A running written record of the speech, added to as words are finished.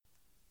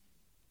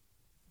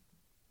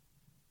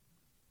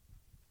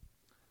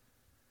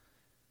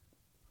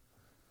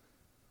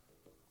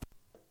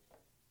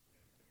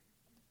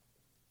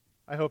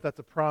I hope that's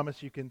a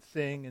promise you can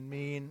sing and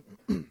mean,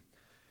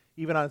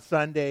 even on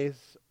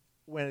Sundays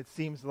when it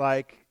seems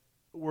like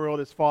the world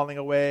is falling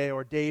away,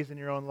 or days in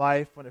your own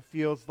life when it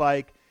feels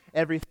like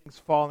everything's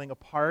falling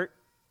apart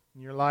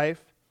in your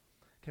life.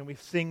 Can we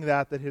sing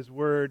that His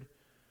Word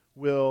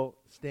will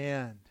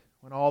stand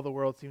when all the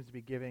world seems to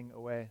be giving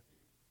away?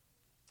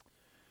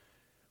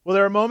 Well,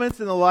 there are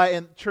moments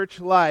in church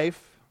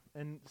life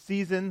and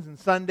seasons and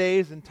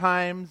Sundays and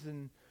times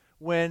and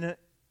when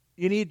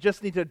you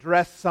just need to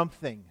address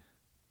something.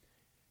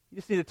 You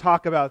just need to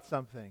talk about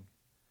something.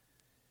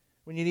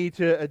 When you need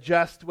to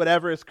adjust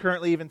whatever is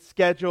currently even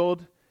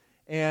scheduled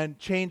and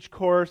change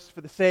course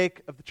for the sake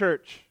of the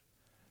church,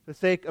 for the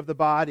sake of the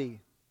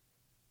body.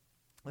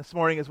 This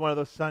morning is one of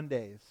those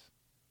Sundays.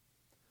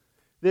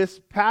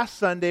 This past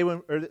Sunday,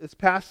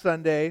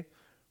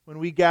 when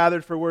we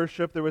gathered for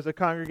worship, there was a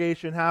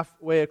congregation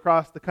halfway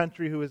across the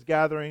country who was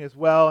gathering as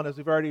well. And as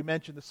we've already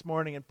mentioned this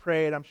morning and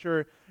prayed, I'm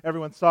sure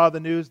everyone saw the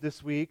news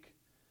this week,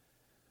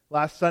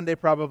 last Sunday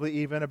probably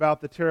even,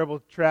 about the terrible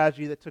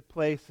tragedy that took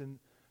place in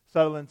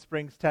Sutherland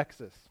Springs,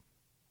 Texas.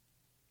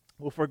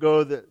 We'll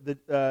forego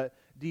the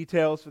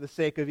details for the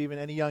sake of even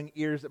any young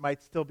ears that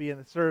might still be in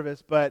the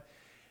service, but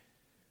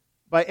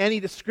by any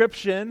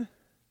description,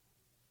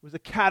 it was a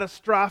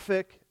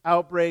catastrophic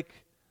outbreak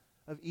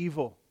of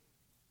evil.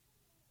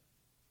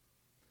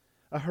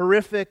 A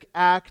horrific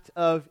act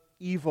of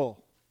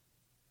evil.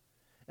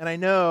 And I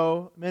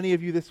know many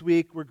of you this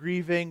week were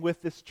grieving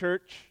with this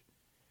church,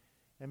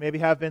 and maybe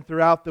have been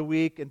throughout the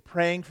week, and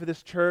praying for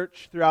this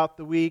church throughout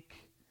the week.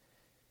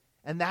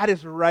 And that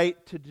is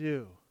right to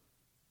do.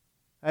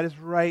 That is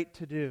right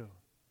to do.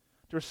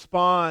 To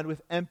respond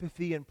with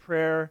empathy and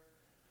prayer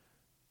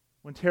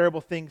when terrible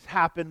things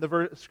happen.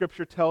 The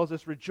Scripture tells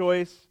us,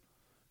 rejoice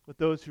with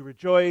those who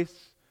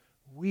rejoice,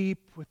 weep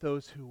with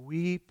those who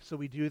weep. So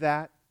we do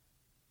that.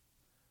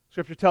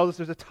 Scripture tells us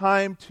there's a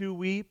time to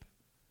weep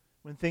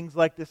when things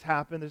like this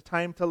happen. There's a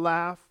time to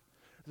laugh.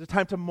 There's a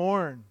time to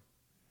mourn.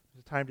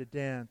 There's a time to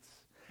dance.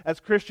 As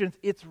Christians,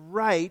 it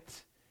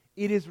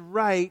is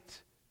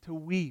right to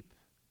weep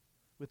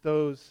with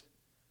those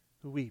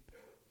who weep.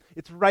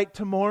 It's right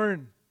to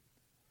mourn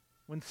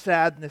when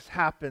sadness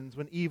happens,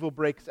 when evil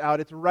breaks out.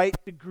 It's right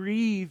to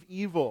grieve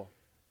evil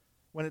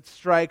when it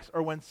strikes,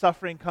 or when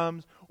suffering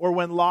comes, or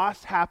when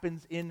loss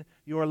happens in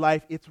your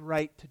life. It's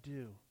right to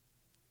do.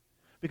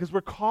 Because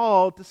we're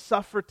called to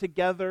suffer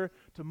together,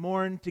 to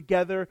mourn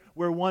together.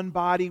 We're one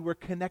body. We're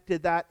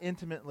connected that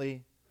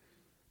intimately.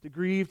 To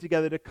grieve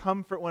together, to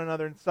comfort one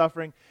another in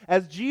suffering,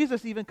 as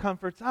Jesus even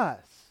comforts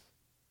us.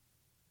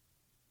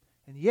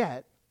 And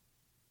yet,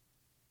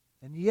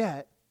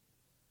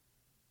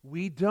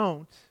 we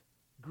don't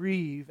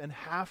grieve and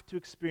have to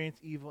experience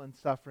evil and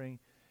suffering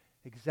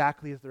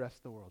exactly as the rest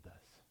of the world does.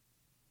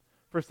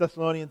 1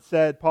 Thessalonians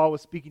said, Paul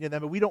was speaking to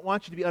them, but we don't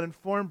want you to be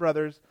uninformed,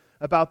 brothers,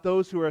 about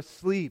those who are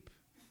asleep.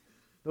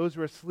 Those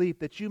who are asleep,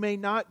 that you may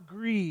not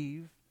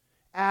grieve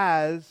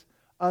as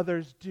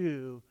others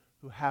do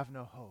who have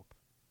no hope.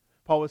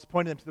 Paul was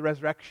pointing them to the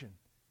resurrection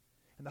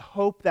and the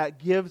hope that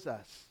gives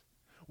us.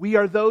 We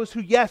are those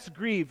who, yes,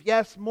 grieve,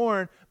 yes,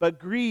 mourn, but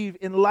grieve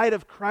in light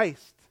of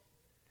Christ.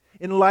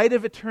 In light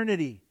of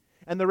eternity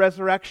and the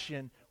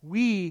resurrection,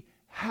 we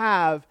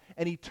have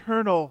an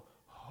eternal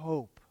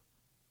hope.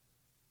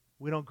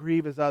 We don't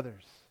grieve as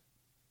others,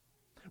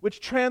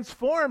 which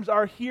transforms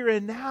our here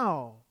and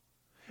now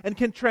and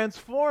can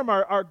transform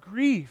our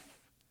grief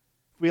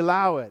if we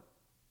allow it.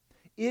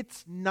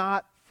 It's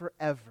not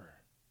forever.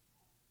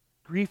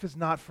 Grief is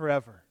not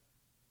forever.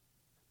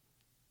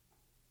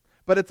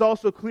 But it's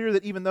also clear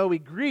that even though we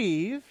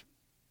grieve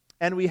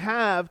and we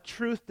have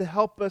truth to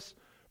help us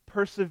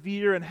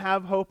persevere and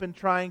have hope in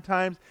trying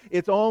times,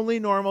 it's only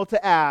normal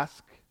to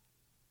ask,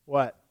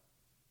 what?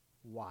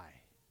 Why?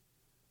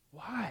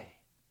 Why?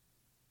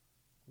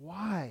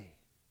 Why?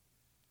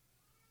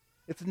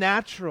 It's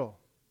natural.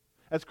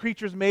 As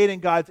creatures made in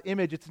God's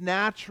image, it's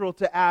natural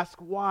to ask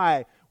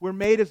why. We're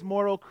made as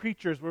moral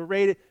creatures. We're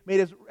made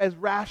as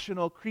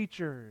rational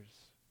creatures.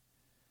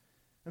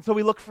 And so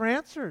we look for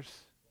answers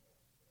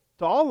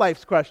to all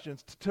life's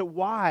questions, to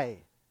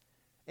why.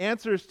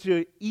 Answers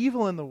to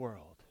evil in the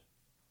world.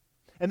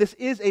 And this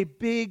is a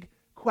big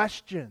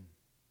question.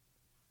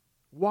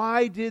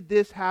 Why did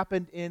this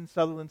happen in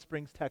Sutherland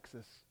Springs,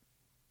 Texas?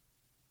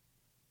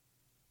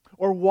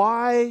 Or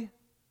why,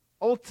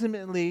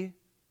 ultimately,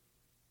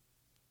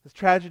 has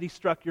tragedy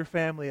struck your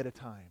family at a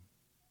time?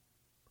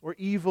 Or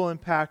evil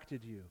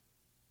impacted you?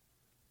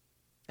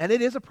 And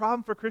it is a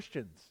problem for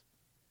Christians.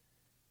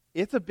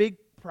 It's a big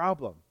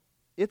problem.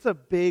 It's a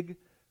big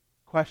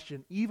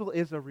question. Evil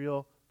is a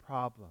real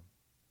problem.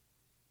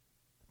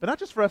 But not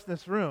just for us in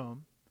this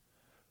room,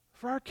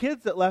 for our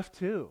kids that left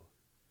too.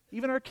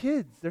 Even our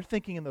kids, they're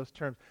thinking in those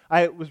terms.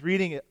 I was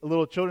reading a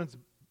little children's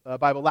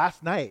Bible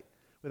last night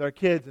with our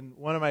kids, and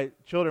one of my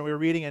children, we were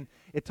reading, and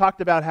it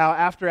talked about how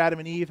after Adam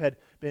and Eve had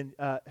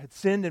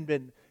sinned and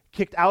been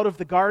kicked out of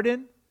the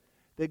garden,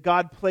 that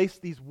God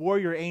placed these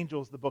warrior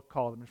angels, the book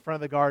called them, in front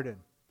of the garden,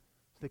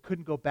 so they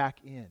couldn't go back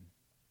in.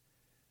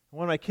 And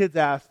one of my kids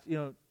asked,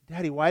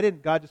 Daddy, why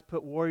didn't God just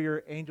put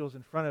warrior angels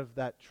in front of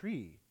that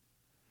tree?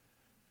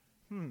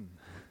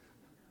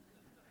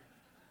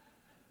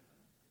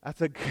 That's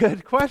a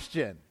good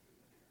question.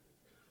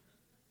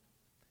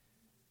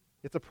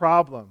 It's a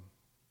problem.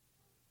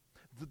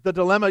 The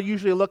dilemma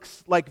usually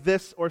looks like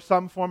this or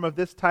some form of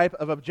this type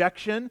of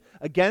objection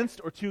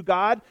against or to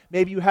God.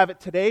 Maybe you have it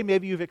today.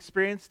 Maybe you've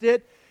experienced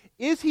it.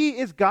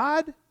 Is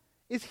God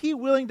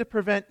willing to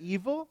prevent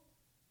evil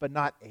but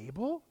not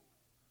able?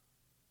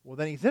 Well,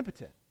 then he's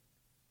impotent.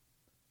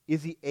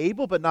 Is he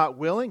able but not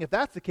willing? If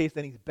that's the case,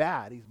 then he's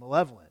bad. He's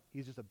malevolent.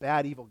 He's just a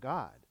bad, evil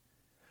God.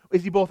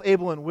 Is he both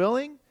able and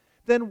willing?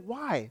 Then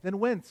why? Then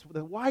whence?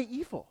 Why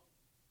evil?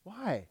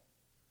 Why?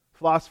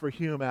 Philosopher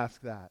Hume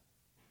asked that.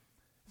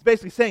 It's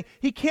basically saying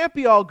he can't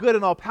be all good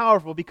and all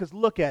powerful because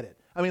look at it.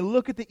 I mean,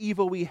 look at the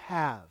evil we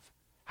have.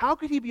 How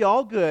could he be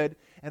all good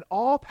and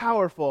all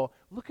powerful?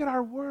 Look at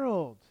our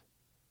world.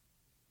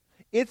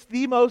 It's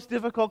the most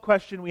difficult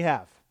question we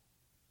have.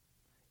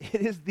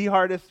 It is the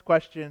hardest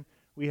question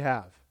we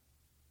have.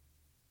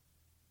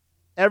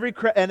 Every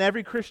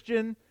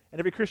Christian and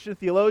every Christian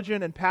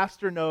theologian and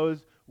pastor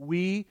knows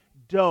we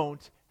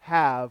don't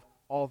have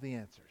all the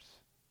answers.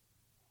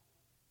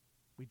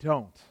 We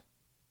don't.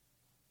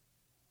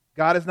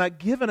 God has not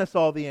given us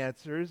all the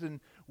answers, and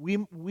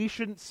we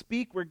shouldn't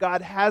speak where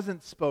God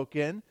hasn't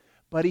spoken,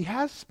 but he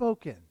has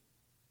spoken.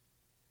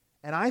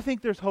 And I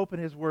think there's hope in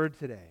his word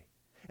today.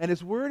 And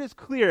his word is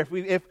clear.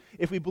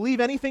 If we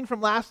believe anything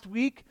from last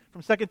week,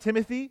 from 2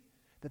 Timothy,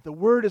 that the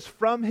word is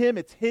from him,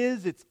 it's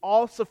his, it's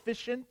all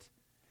sufficient,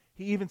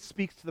 he even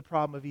speaks to the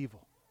problem of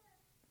evil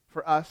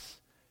for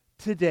us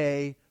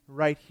today,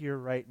 right here,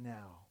 right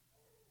now.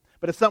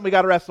 But it's something we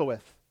got to wrestle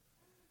with.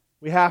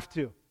 We have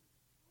to.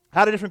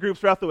 How do different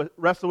groups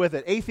wrestle with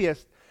it?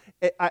 Atheists,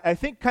 I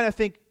think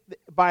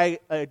by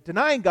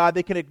denying God,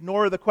 they can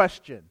ignore the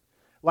question.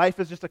 Life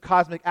is just a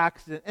cosmic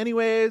accident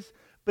anyways,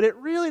 but it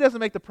really doesn't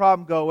make the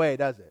problem go away,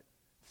 does it?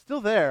 It's still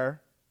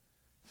there,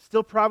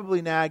 still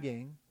probably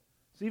nagging.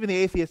 So even the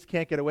atheists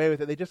can't get away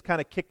with it. They just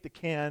kind of kick the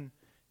can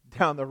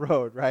down the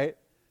road, right?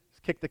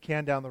 Just kick the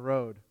can down the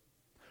road.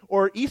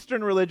 Or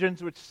Eastern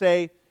religions which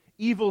say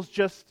evil's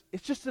just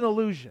an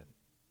illusion.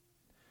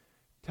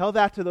 Tell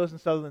that to those in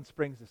Sutherland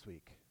Springs this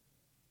week,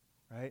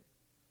 right?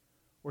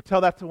 Or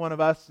tell that to one of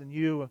us and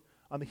you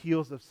on the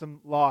heels of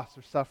some loss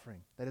or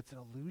suffering, that it's an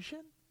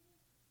illusion?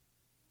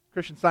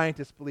 Christian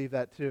scientists believe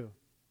that too.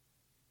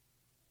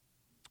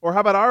 Or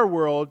how about our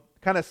world,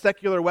 kind of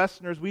secular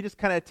Westerners, we just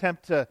kind of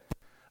attempt to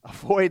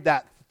avoid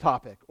that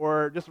topic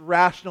or just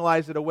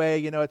rationalize it away.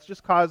 You know, it's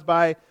just caused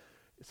by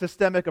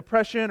systemic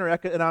oppression or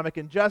economic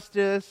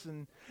injustice.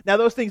 And now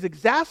those things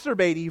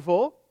exacerbate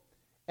evil,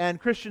 and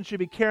Christians should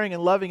be caring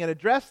and loving and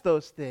address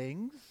those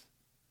things.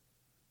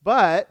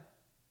 But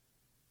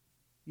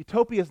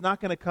utopia is not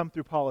going to come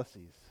through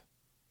policies.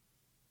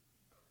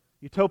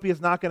 Utopia is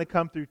not going to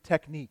come through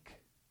technique.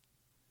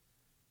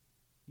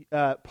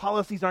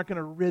 Policies aren't going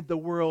to rid the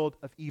world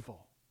of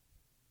evil.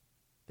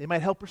 They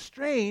might help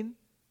restrain,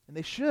 and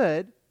they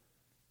should.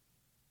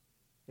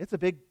 It's a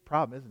big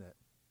problem, isn't it?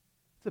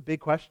 It's a big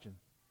question.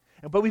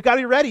 But we've got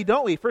to be ready,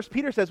 don't we? 1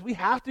 Peter says we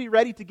have to be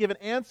ready to give an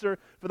answer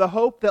for the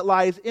hope that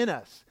lies in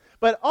us.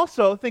 But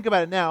also, think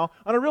about it now,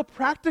 on a real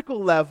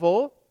practical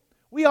level,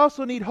 we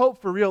also need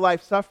hope for real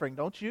life suffering,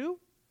 don't you?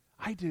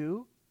 I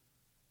do.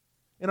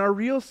 In our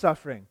real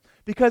suffering.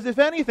 Because if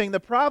anything, the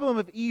problem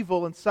of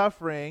evil and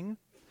suffering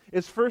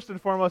is first and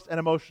foremost an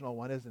emotional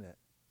one, isn't it?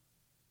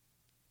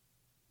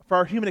 For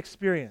our human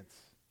experience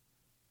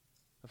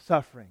of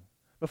suffering.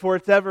 Before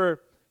it's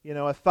ever,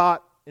 a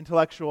thought,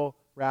 intellectual,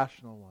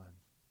 rational one.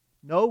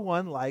 No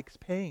one likes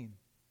pain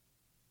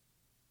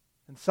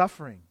and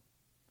suffering.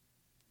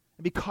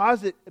 And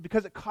because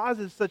it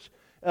causes such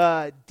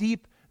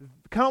deep,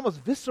 kind of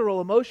almost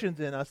visceral emotions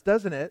in us,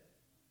 doesn't it?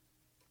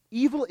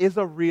 Evil is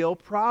a real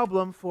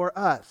problem for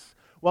us.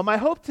 Well, my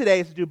hope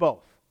today is to do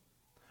both.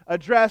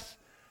 Address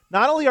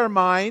not only our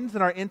minds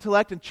and our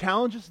intellect and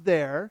challenges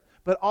there,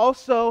 but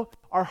also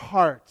our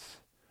hearts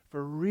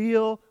for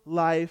real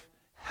life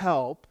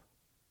help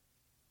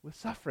with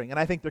suffering. And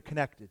I think they're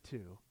connected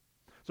too.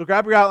 So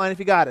grab your outline if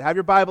you got it. Have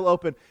your Bible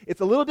open.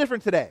 It's a little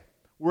different today.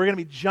 We're going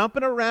to be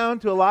jumping around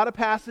to a lot of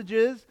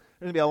passages.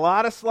 There's going to be a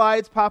lot of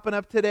slides popping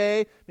up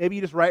today. Maybe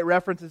you just write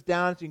references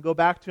down so you can go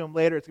back to them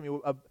later. It's going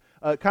to be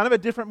a kind of a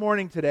different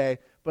morning today,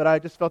 but I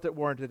just felt it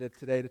warranted it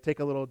today to take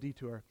a little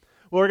detour.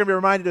 Well, we're going to be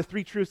reminded of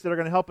 3 truths that are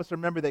going to help us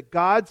remember that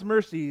God's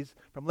mercies,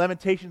 from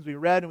Lamentations we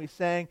read and we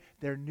sang,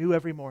 they're new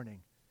every morning,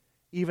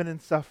 even in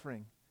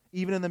suffering,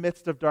 even in the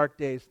midst of dark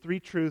days.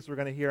 3 truths we're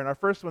going to hear, and our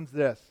first one's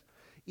this.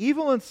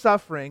 Evil and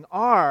suffering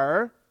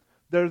they're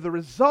the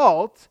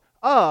result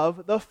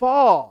of the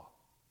fall.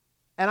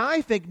 And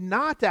I think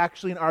not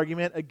actually an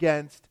argument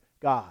against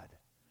God.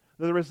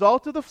 They're the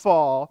result of the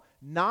fall,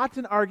 not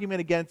an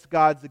argument against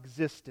God's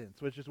existence,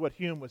 which is what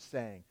Hume was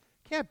saying.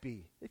 Can't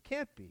be. It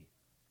can't be.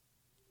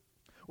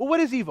 Well,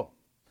 what is evil?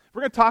 If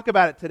we're going to talk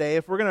about it today,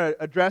 if we're going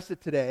to address it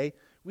today,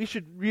 we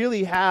should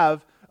really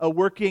have a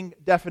working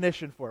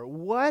definition for it.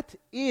 What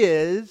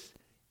is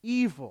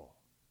evil?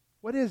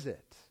 What is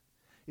it?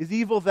 Is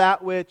evil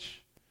that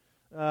which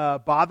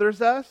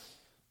bothers us?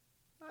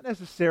 Not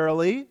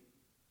necessarily.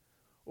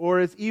 Or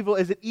is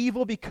it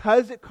evil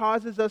because it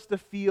causes us to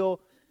feel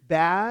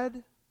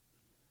bad?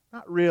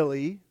 Not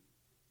really.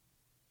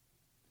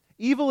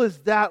 Evil is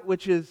that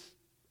which is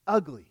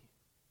ugly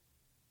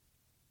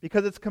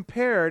because it's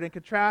compared and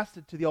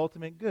contrasted to the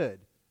ultimate good,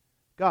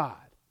 God.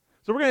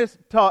 So we're going to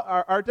tell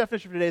our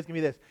definition for today is going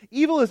to be this.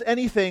 Evil is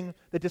anything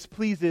that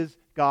displeases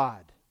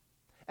God.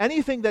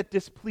 Anything that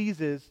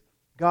displeases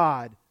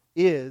God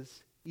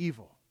is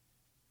evil.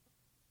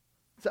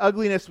 It's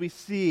ugliness we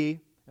see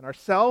in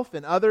ourselves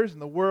and others in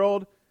the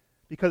world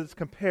because it's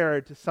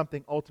compared to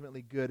something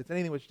ultimately good. It's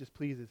anything which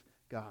displeases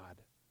God.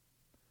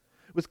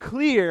 It was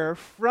clear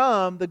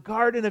from the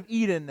Garden of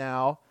Eden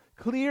now,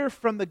 clear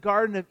from the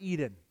Garden of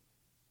Eden,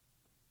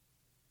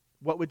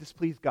 what would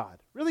displease God.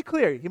 Really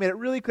clear. He made it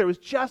really clear. It was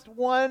just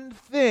one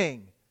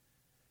thing,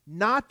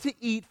 not to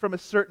eat from a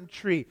certain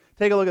tree.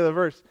 Take a look at the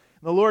verse.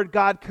 The Lord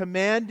God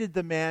commanded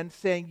the man,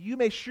 saying, you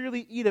may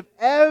surely eat of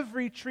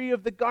every tree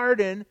of the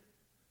garden,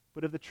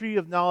 but of the tree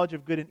of knowledge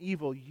of good and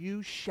evil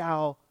you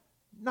shall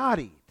not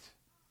eat.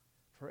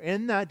 For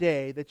in that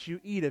day that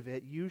you eat of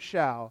it, you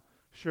shall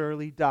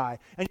surely die.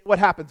 And what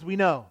happens? We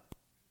know.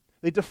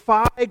 They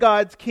defy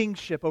God's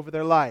kingship over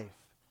their life.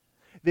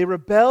 They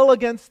rebel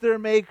against their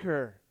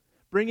Maker,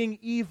 bringing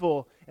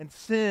evil and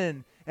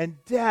sin and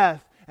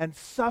death and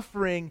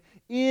suffering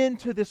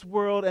into this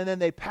world, and then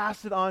they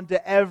pass it on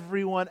to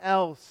everyone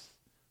else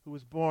who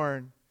was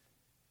born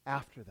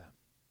after them.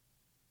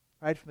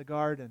 Right from the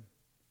garden.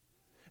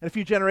 And a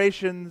few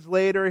generations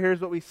later, here's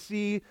what we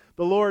see.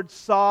 The Lord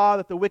saw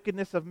that the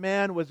wickedness of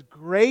man was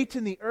great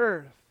in the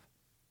earth,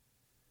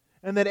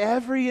 and that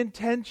every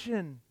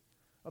intention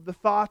of the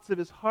thoughts of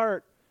his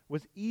heart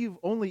was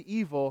only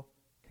evil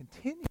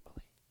continually.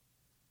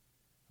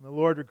 And the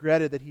Lord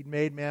regretted that he'd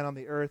made man on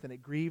the earth, and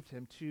it grieved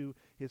him to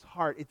his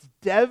heart. It's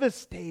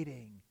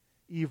devastating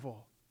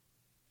evil.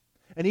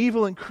 And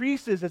evil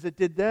increases as it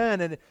did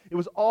then, and it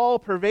was all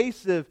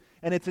pervasive,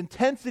 and its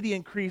intensity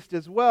increased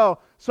as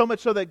well, so much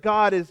so that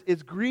God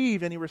is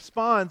grieved, and he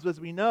responds, as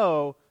we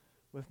know,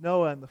 with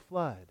Noah and the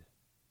flood.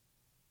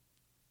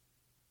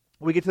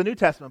 When we get to the New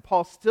Testament,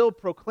 Paul's still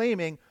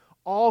proclaiming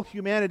all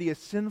humanity is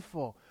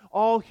sinful.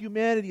 All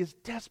humanity is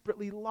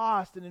desperately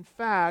lost, and in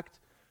fact,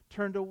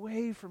 turned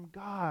away from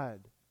God.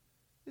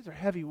 These are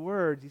heavy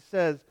words. He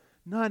says,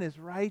 none is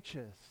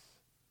righteous.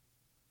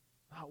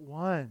 Not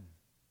one.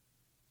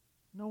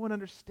 No one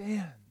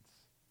understands.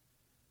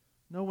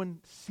 No one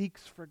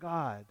seeks for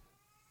God.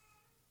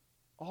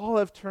 All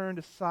have turned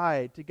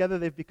aside. Together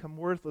they've become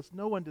worthless.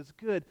 No one does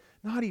good.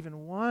 Not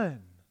even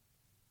one.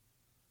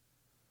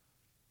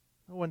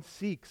 No one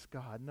seeks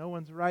God. No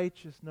one's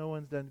righteous. No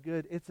one's done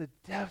good. It's a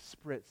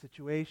desperate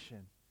situation.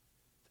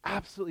 It's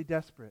absolutely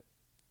desperate.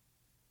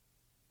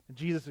 And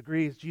Jesus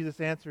agrees.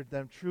 Jesus answered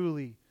them,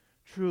 truly,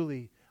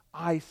 truly,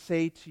 I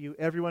say to you,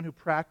 everyone who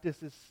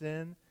practices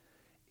sin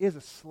is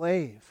a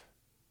slave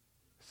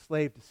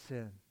to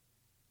sin.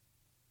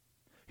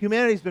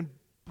 Humanity's been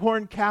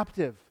born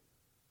captive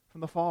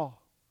from the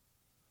fall.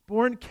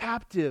 Born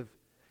captive,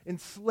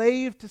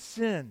 enslaved to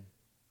sin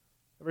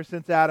ever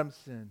since Adam's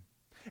sin.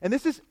 And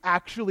this is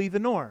actually the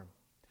norm.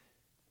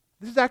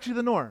 This is actually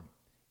the norm.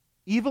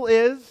 Evil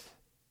is,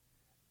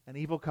 and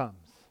evil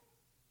comes.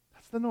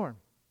 That's the norm.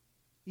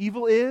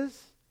 Evil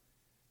is,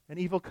 and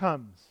evil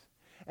comes.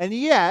 And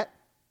yet,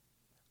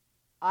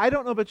 I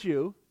don't know about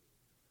you,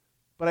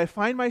 but I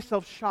find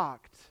myself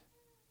shocked,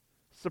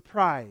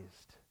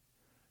 surprised,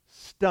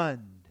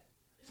 stunned,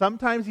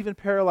 sometimes even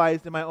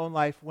paralyzed in my own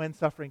life when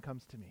suffering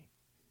comes to me.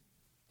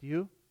 Do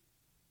you?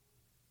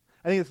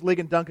 I think this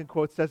Ligon Duncan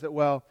quote says it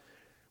well.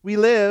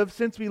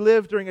 Since we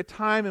live during a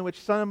time in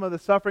which some of the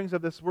sufferings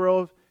of this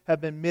world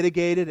have been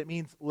mitigated, it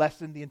means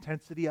lessened the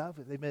intensity of,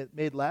 they've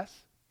made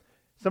less.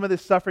 Some of the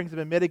sufferings have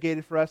been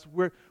mitigated for us.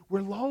 We're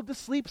lulled to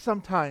sleep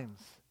sometimes.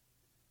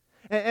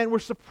 And we're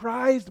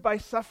surprised by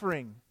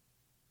suffering.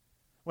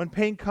 When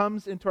pain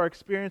comes into our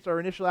experience, our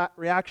initial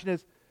reaction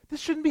is, this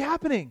shouldn't be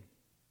happening.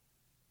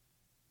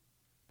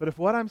 But if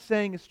what I'm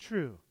saying is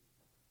true,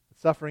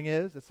 that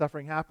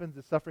suffering happens,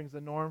 that suffering is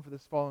the norm for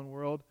this fallen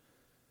world,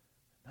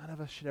 none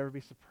of us should ever be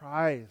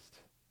surprised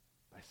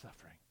by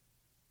suffering.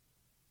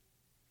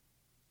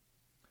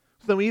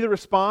 So then we either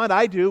respond,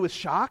 I do, with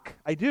shock,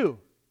 I do.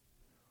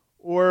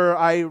 Or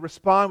I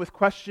respond with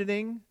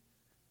questioning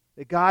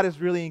that God is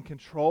really in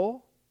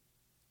control,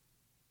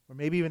 or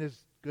maybe even his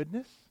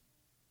goodness,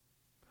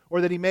 or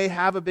that he may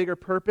have a bigger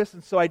purpose,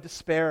 and so I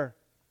despair.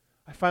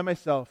 I find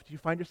myself, do you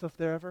find yourself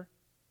there ever?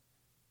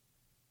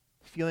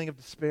 Feeling of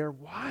despair.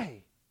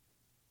 Why?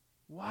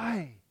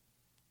 Why?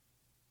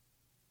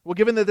 Well,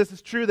 given that this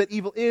is true, that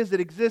evil is,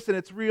 it exists, and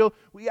it's real,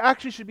 we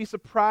actually should be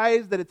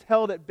surprised that it's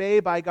held at bay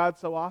by God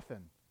so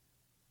often.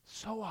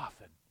 So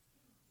often.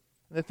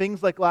 And the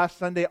things like last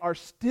Sunday are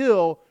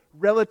still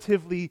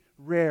relatively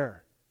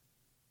rare.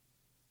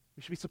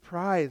 We should be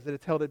surprised that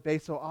it's held at bay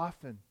so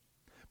often.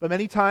 But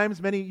many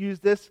times, many use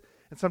this,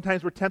 and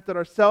sometimes we're tempted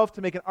ourselves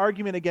to make an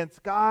argument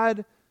against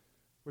God.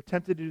 We're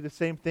tempted to do the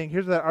same thing.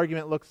 Here's what that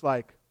argument looks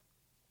like.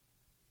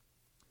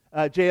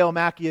 J.L.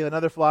 Mackie,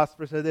 another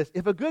philosopher, said this: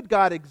 if a good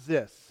God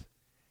exists,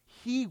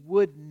 he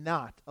would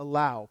not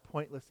allow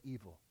pointless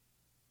evil.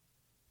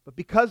 But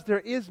because there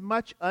is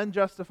much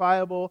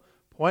unjustifiable,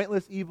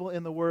 pointless evil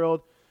in the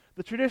world,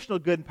 the traditional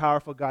good and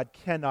powerful God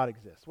cannot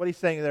exist. What he's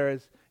saying there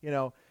is, in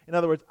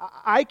other words,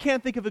 I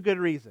can't think of a good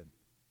reason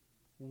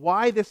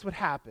why this would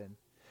happen.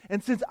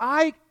 And since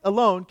I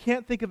alone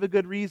can't think of a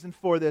good reason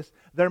for this,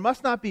 there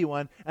must not be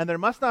one, and there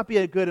must not be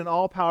a good and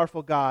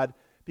all-powerful God,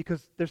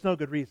 because there's no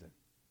good reason.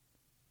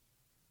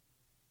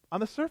 On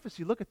the surface,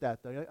 you look at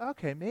that, though, you're like,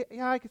 okay,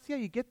 I can see how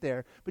you get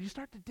there, but you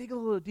start to dig a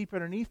little deeper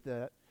underneath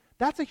that.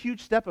 That's a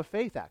huge step of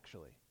faith,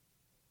 actually.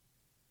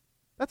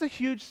 That's a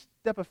huge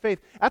step of faith.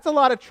 That's a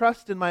lot of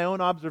trust in my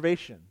own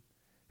observation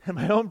and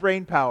my own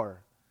brain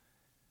power.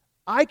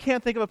 I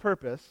can't think of a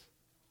purpose,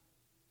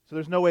 so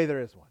there's no way there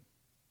is one.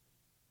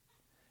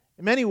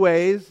 In many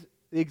ways,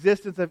 the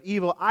existence of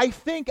evil, I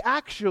think,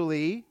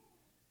 actually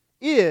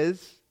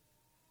is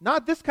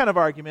not this kind of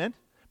argument,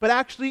 but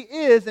actually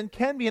is and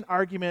can be an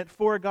argument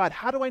for God.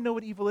 How do I know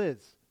what evil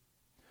is?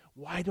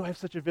 Why do I have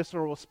such a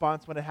visceral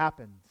response when it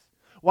happens?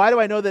 Why do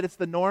I know that it's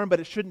the norm, but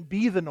it shouldn't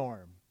be the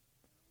norm?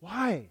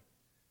 Why?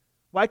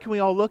 Why can we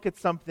all look at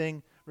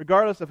something,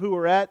 regardless of who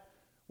we're at,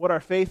 what our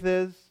faith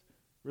is,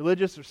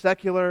 religious or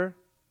secular,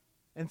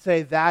 and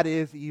say that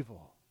is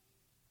evil?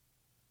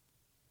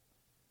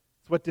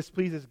 It's what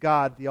displeases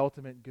God, the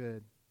ultimate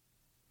good.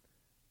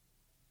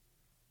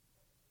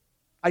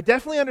 I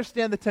definitely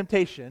understand the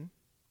temptation.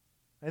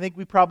 I think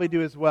we probably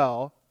do as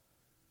well.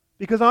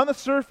 Because on the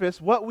surface,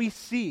 what we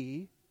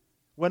see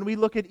when we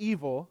look at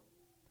evil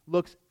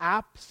looks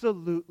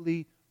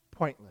absolutely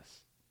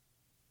pointless.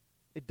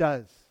 It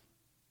does.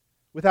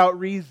 Without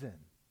reason.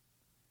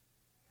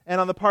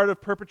 And on the part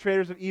of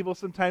perpetrators of evil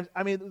sometimes,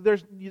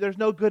 there's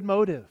no good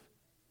motive.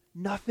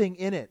 Nothing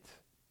in it.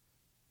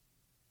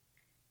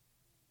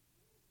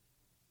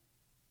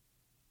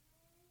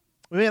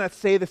 We may not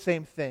say the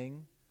same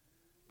thing,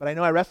 but I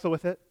know I wrestle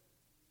with it.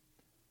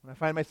 When I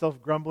find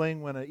myself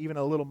grumbling when even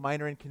a little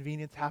minor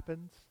inconvenience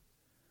happens,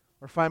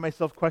 or find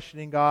myself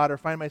questioning God, or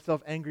find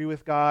myself angry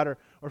with God,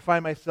 or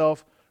find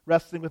myself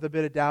wrestling with a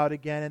bit of doubt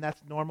again, and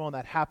that's normal and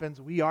that happens,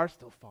 we are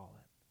still fallen.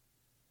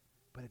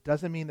 But it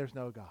doesn't mean there's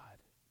no God.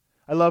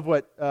 I love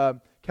what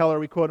Keller,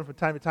 we quote him from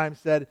time to time,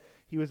 said.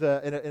 He was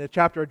in a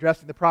chapter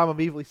addressing the problem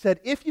of evil. He said,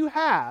 if you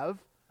have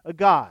a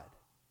God,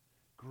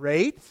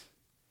 great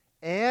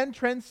and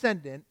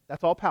transcendent,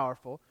 that's all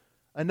powerful,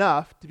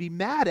 enough to be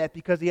mad at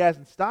because he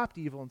hasn't stopped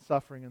evil and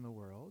suffering in the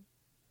world,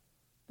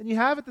 then you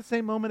have at the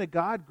same moment a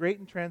God great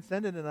and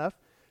transcendent enough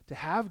to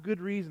have good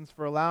reasons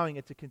for allowing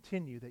it to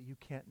continue that you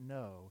can't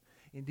know.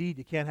 Indeed,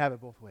 you can't have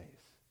it both ways.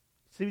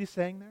 See what he's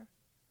saying there?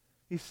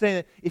 He's saying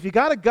that if you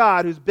got a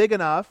God who's big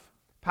enough,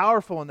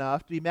 powerful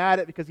enough to be mad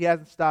at because he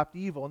hasn't stopped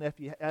evil,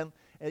 and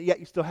yet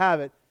you still have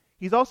it,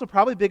 he's also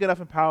probably big enough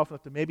and powerful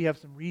enough to maybe have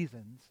some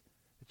reasons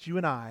that you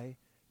and I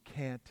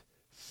can't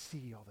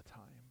see all the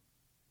time.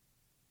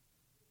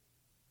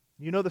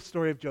 You know the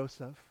story of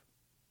Joseph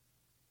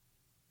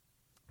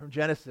from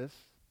Genesis.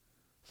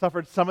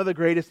 Suffered some of the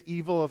greatest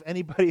evil of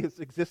anybody that's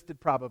existed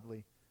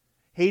probably.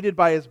 Hated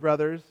by his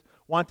brothers,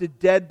 wanted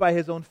dead by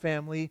his own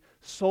family,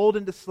 sold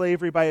into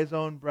slavery by his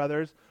own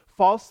brothers,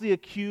 falsely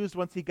accused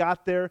once he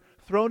got there,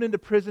 thrown into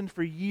prison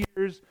for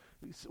years,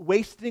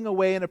 wasting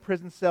away in a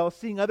prison cell,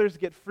 seeing others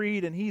get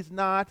freed and he's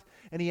not,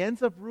 and he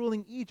ends up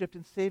ruling Egypt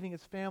and saving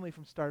his family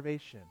from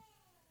starvation.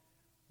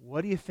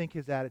 What do you think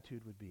his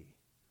attitude would be?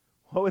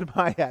 What would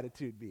my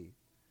attitude be?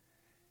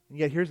 And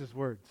yet here's his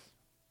words.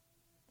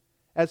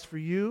 As for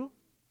you,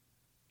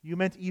 you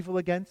meant evil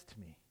against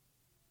me,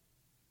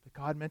 but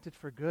God meant it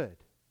for good,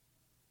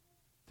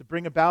 to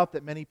bring about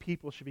that many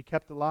people should be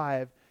kept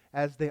alive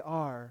as they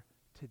are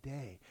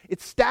today.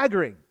 It's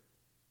staggering.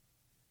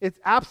 It's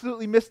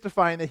absolutely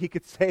mystifying that he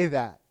could say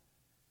that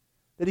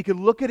he could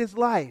look at his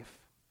life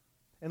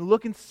and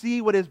look and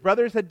see what his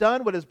brothers had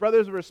done, what his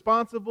brothers were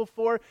responsible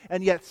for,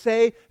 and yet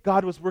say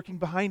God was working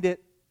behind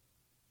it.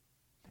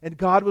 And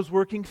God was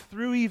working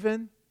through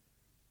even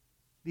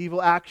the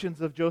evil actions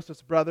of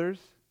Joseph's brothers.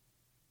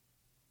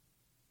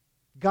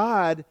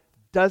 God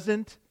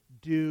doesn't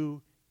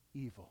do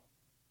evil.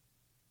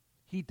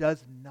 He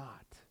does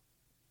not.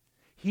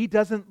 He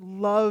doesn't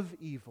love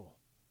evil.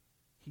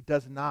 He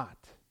does not.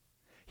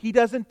 He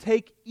doesn't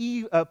take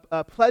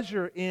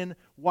pleasure in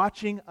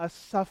watching us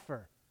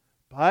suffer,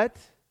 but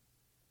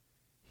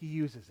he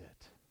uses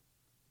it.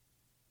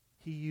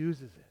 He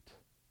uses it.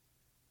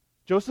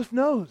 Joseph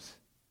knows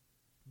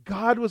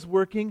God was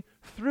working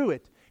through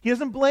it. He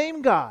doesn't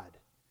blame God.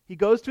 He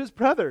goes to his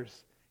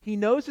brothers. He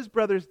knows his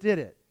brothers did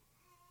it.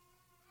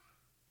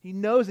 He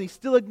knows, and he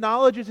still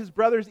acknowledges his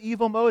brother's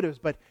evil motives,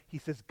 but he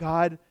says,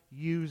 God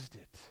used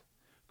it.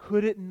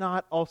 Could it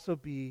not also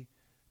be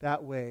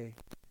that way,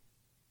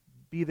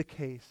 be the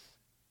case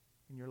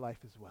in your life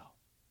as well?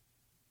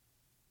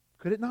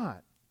 Could it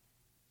not?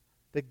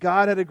 That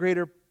God had a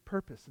greater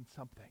purpose in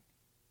something.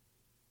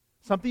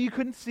 Something you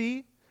couldn't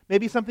see,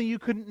 maybe something you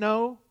couldn't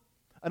know,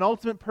 an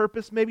ultimate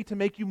purpose maybe to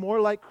make you more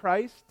like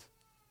Christ.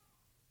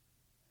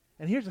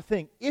 And here's the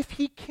thing, if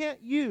he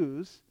can't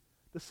use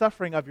the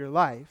suffering of your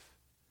life,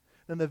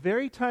 then the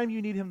very time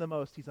you need him the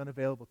most, he's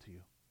unavailable to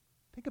you.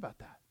 Think about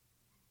that.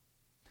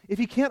 If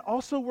he can't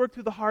also work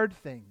through the hard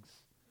things,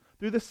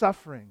 through the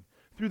suffering,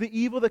 through the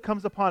evil that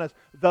comes upon us,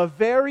 the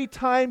very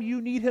time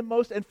you need him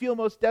most and feel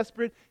most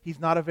desperate, he's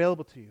not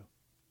available to you.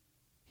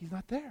 He's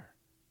not there.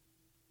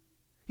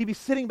 He'd be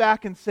sitting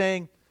back and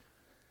saying,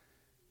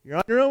 you're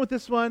on your own with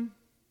this one,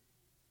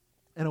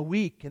 and a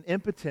weak and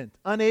impotent,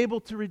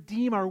 unable to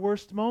redeem our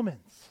worst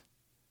moments.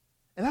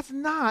 And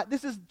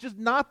this is just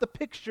not the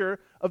picture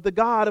of the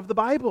God of the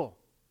Bible.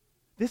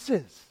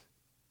 That's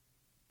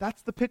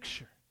the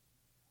picture.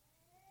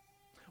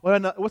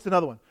 What's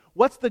another one?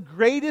 What's the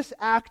greatest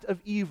act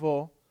of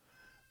evil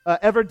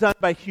ever done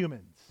by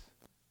humans?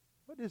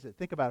 What is it?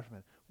 Think about it for a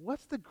minute.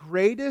 What's the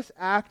greatest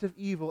act of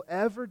evil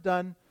ever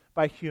done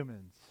by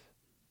humans?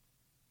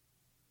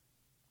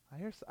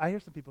 I hear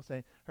some people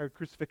saying, I heard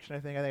crucifixion, I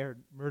think I heard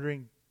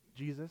murdering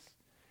Jesus.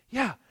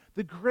 Yeah,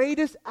 the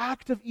greatest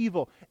act of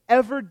evil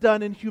ever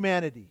done in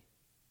humanity,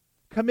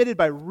 committed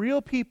by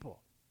real people,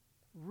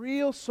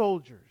 real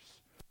soldiers,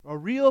 a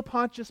real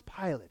Pontius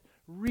Pilate,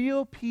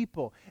 real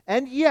people.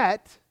 And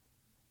yet,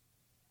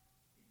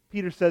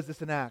 Peter says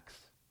this in Acts,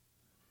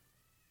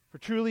 for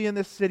truly in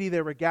this city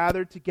they were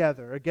gathered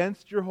together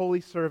against your holy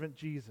servant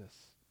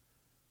Jesus,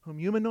 whom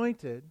you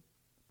anointed,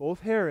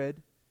 both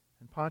Herod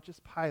and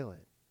Pontius Pilate,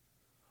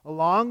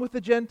 along with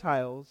the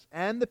Gentiles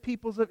and the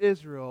peoples of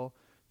Israel,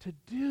 to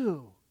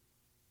do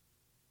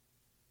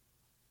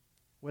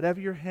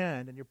whatever your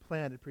hand and your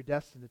plan had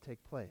predestined to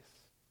take place.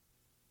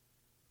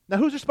 Now,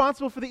 who's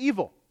responsible for the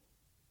evil?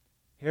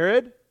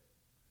 Herod,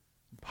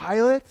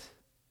 Pilate,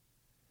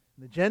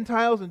 and the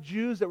Gentiles and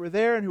Jews that were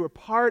there and who were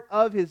part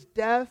of his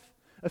death.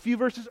 A few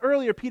verses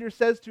earlier, Peter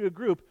says to a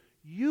group,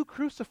 you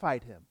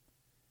crucified him.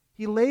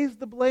 He lays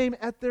the blame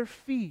at their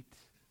feet.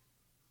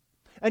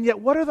 And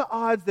yet, what are the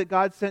odds that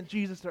God sent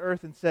Jesus to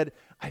earth and said,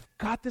 I've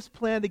got this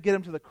plan to get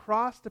him to the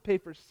cross to pay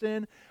for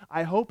sin.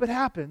 I hope it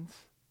happens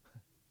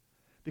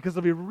because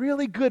it'll be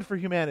really good for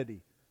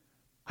humanity.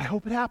 I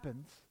hope it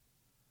happens.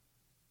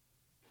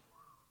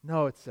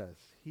 No, it says.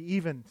 He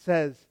even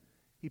says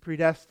he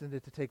predestined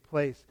it to take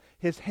place.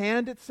 His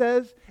hand, it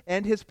says,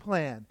 and his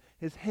plan.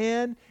 His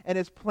hand and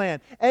his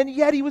plan. And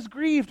yet he was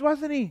grieved,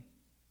 wasn't he?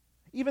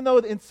 Even though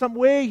in some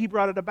way he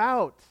brought it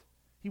about.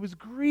 He was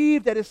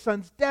grieved at his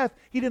son's death.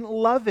 He didn't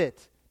love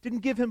it. Didn't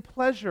give him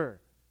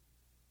pleasure.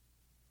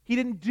 He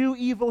didn't do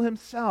evil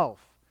himself.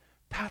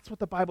 That's what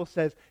the Bible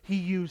says. He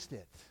used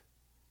it.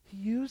 He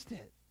used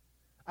it.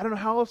 I don't know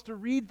how else to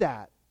read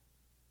that.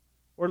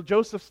 Or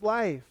Joseph's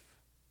life.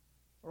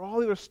 Or all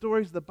the other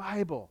stories of the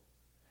Bible.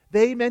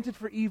 They meant it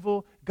for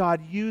evil.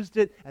 God used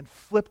it and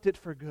flipped it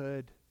for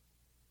good.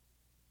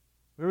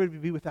 Where would we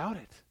be without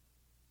it?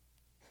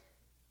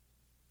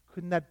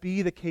 Couldn't that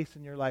be the case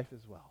in your life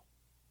as well?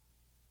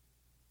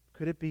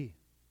 Could it be?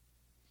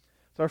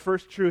 So our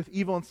first truth,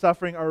 evil and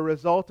suffering are a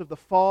result of the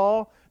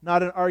fall,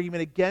 not an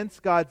argument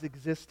against God's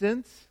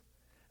existence.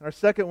 And our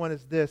second one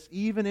is this,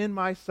 even in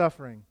my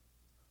suffering,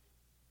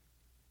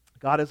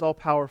 God is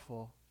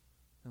all-powerful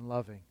and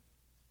loving.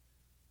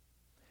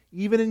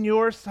 Even in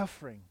your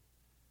suffering,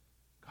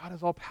 God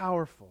is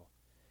all-powerful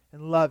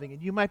and loving.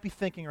 And you might be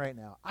thinking right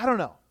now, I don't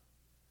know.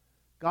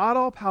 God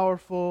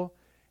all-powerful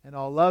and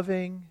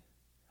all-loving,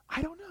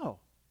 I don't know.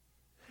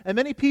 And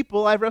many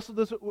people, I've wrestled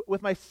this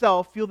with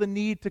myself, feel the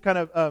need to kind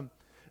of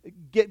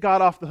get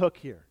God off the hook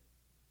here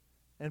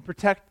and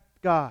protect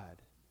God.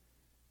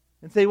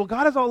 And say, well,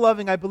 God is all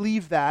loving, I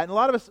believe that. And a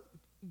lot of us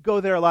go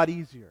there a lot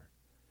easier.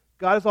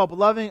 God is all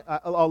loving,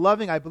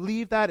 I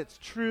believe that, it's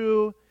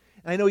true.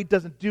 And I know he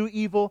doesn't do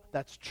evil,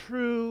 that's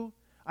true.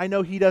 I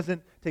know he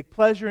doesn't take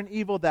pleasure in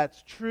evil,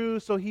 that's true.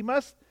 So he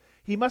must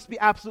be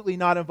absolutely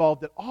not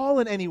involved at all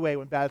in any way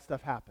when bad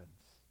stuff happens.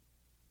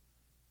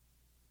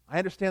 I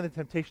understand the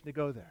temptation to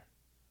go there,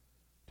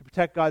 to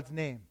protect God's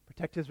name,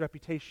 protect his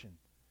reputation.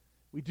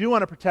 We do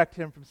want to protect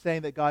him from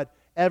saying that God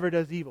ever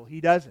does evil. He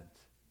doesn't.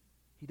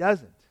 He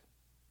doesn't.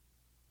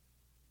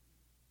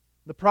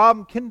 The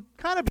problem can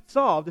kind of be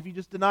solved if you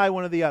just deny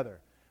one or the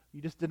other.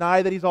 You just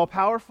deny that he's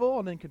all-powerful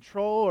and in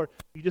control, or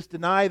you just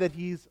deny that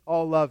he's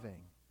all-loving.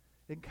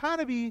 It can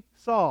kind of be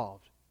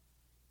solved.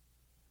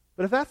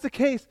 But if that's the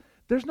case,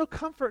 there's no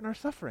comfort in our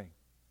suffering.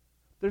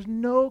 There's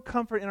no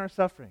comfort in our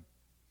suffering.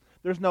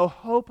 There's no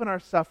hope in our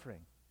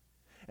suffering.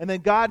 And then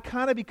God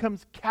kind of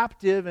becomes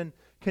captive and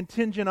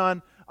contingent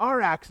on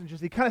our actions.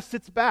 He kind of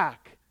sits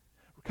back.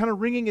 We're kind of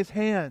wringing his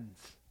hands.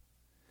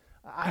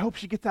 I hope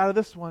she gets out of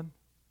this one.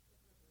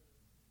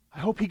 I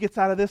hope he gets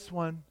out of this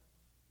one.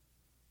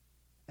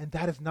 And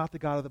that is not the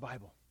God of the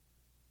Bible.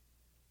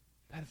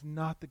 That is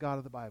not the God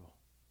of the Bible.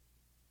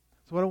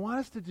 So what I want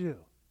us to do,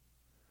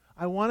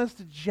 I want us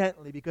to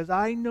gently, because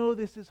I know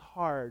this is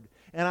hard,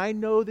 and I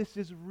know this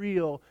is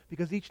real,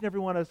 because each and every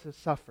one of us has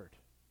suffered.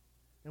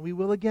 And we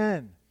will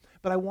again.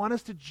 But I want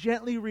us to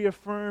gently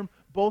reaffirm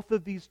both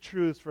of these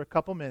truths for a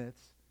couple minutes,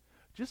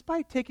 just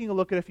by taking a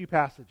look at a few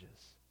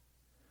passages.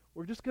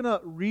 We're just going to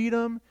read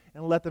them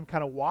and let them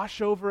kind of wash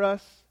over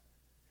us,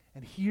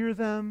 and hear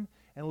them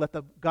and let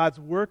God's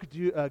word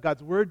do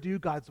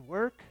God's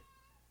work,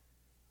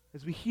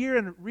 as we hear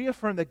and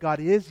reaffirm that God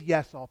is,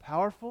 yes,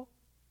 all-powerful,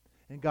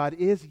 and God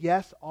is,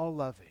 yes,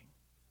 all-loving,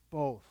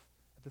 both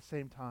at the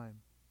same time.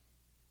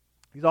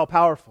 He's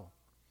all-powerful.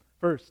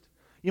 First,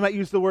 you might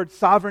use the word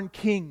sovereign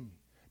king.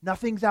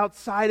 Nothing's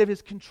outside of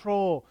his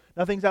control.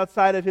 Nothing's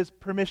outside of his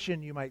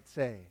permission, you might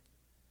say.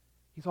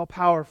 He's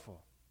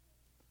all-powerful.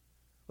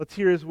 Let's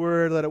hear his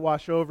word, let it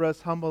wash over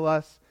us, humble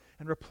us,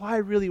 and reply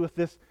really with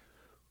this: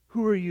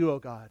 who are you, O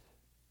God?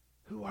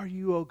 Who are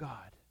you, O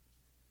God?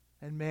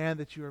 And man,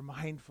 that you are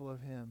mindful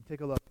of him.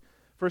 Take a look.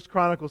 1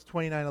 Chronicles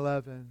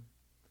 29:11.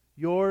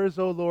 Yours,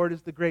 O Lord,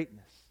 is the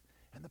greatness,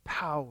 and the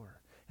power,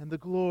 and the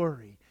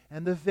glory,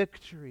 and the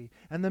victory,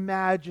 and the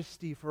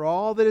majesty, for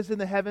all that is in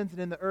the heavens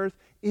and in the earth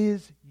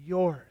is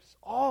yours.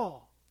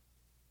 All.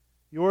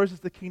 Yours is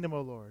the kingdom,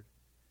 O Lord,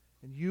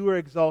 and you are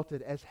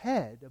exalted as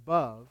head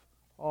above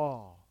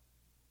all.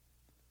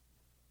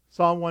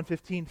 Psalm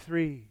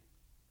 115:3.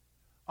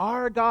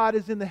 Our God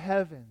is in the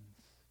heavens.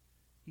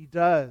 He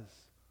does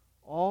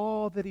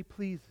all that he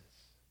pleases.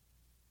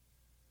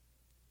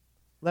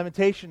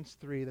 Lamentations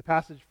 3, the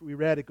passage we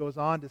read, it goes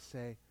on to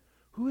say,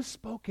 who has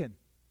spoken,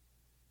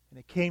 and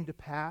it came to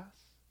pass,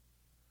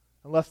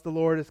 unless the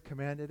Lord has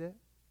commanded it?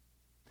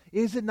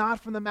 Is it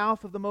not from the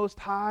mouth of the Most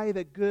High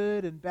that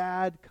good and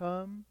bad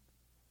come,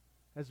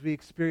 as we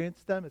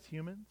experience them as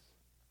humans?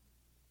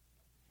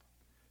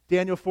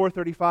 Daniel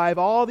 4:35,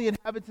 all the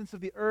inhabitants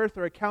of the earth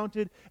are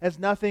accounted as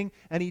nothing,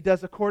 and he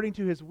does according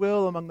to his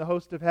will among the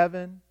host of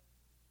heaven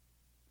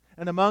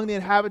and among the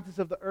inhabitants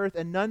of the earth,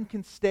 and none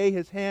can stay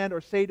his hand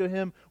or say to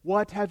him,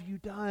 what have you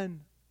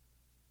done?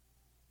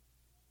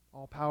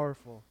 All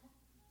powerful.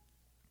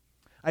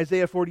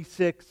 Isaiah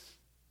 46,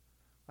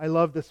 I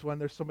love this one.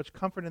 There's so much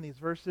comfort in these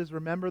verses.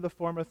 Remember the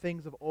former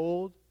things of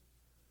old,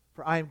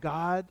 for I am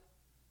God,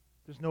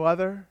 there's no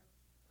other.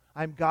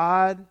 I am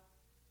God,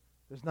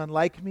 there's none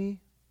like me,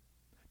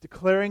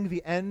 declaring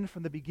the end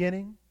from the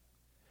beginning,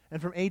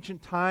 and from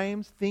ancient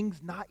times things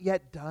not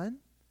yet done,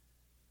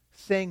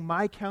 saying,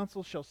 my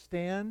counsel shall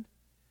stand,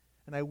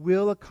 and I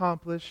will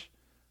accomplish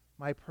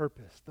my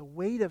purpose. The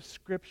weight of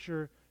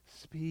Scripture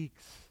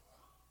speaks.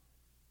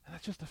 And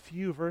that's just a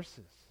few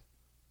verses.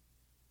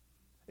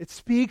 It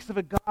speaks of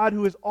a God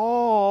who is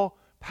all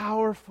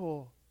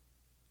powerful.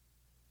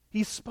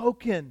 He's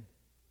spoken.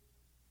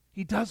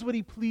 He does what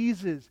he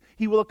pleases.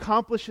 He will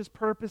accomplish his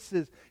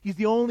purposes. He's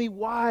the only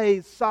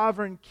wise,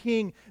 sovereign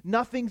king.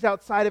 Nothing's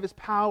outside of his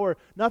power.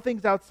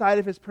 Nothing's outside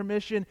of his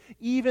permission.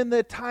 Even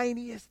the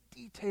tiniest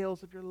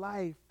details of your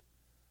life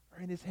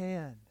are in his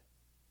hand.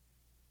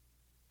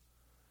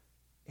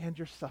 And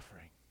your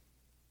suffering.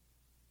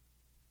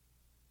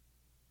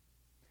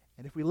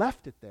 And if we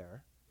left it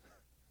there,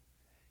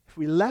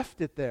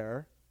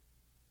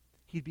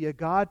 he'd be a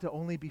God to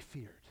only be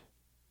feared.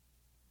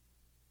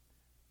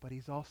 But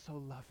he's also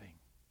loving.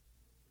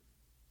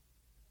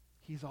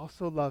 He's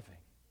also loving.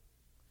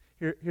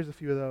 Here's a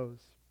few of those.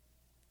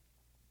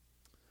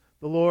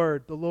 The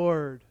Lord,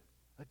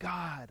 a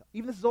God,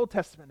 even this is Old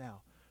Testament now,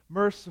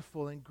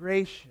 merciful and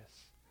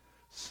gracious,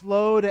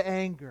 slow to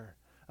anger,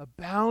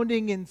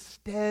 abounding in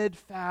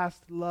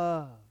steadfast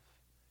love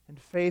and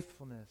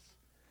faithfulness,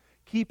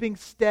 keeping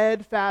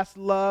steadfast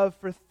love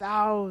for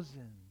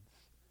thousands,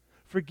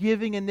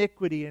 forgiving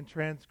iniquity and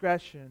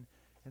transgression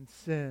and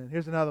sin.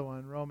 Here's another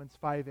one, Romans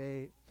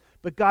 5:8.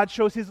 But God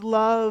shows his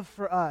love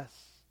for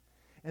us,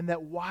 and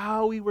that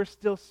while we were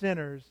still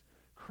sinners,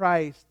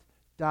 Christ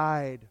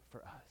died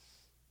for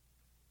us.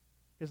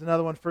 Here's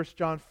another one, 1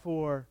 John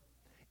 4.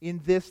 In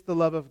this the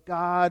love of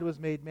God was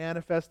made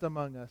manifest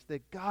among us,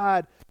 that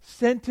God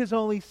sent his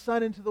only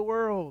Son into the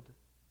world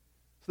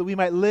so that we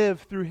might live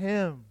through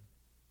him.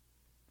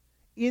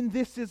 In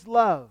this is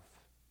love.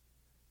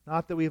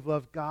 Not that we've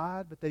loved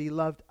God, but that he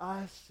loved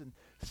us and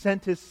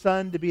sent his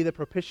Son to be the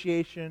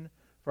propitiation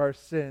for our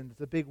sins.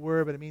 It's a big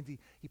word, but it means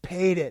he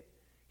paid it.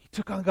 He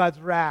took on God's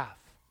wrath.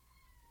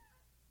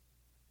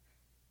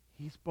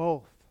 He's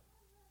both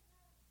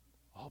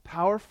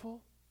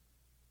all-powerful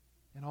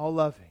and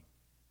all-loving.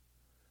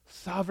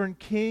 Sovereign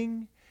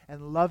King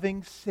and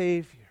loving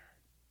Savior.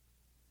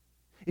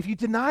 If you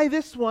deny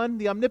this one,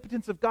 the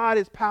omnipotence of God,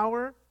 his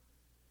power,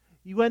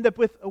 you end up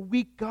with a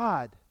weak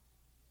God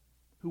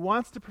who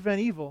wants to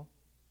prevent evil,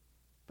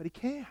 but he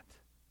can't.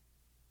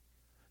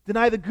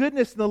 Deny the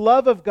goodness and the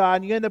love of God,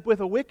 and you end up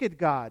with a wicked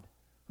God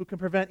who can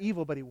prevent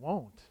evil, but he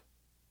won't.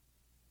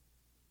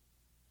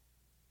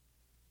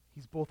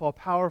 He's both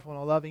all-powerful and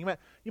all-loving.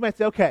 You might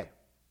say, okay,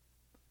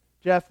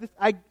 Jeff,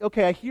 I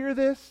hear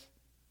this.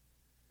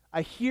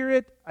 I hear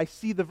it. I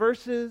see the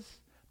verses.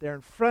 They're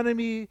in front of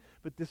me,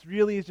 but this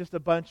really is just a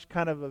bunch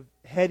kind of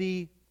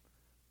heady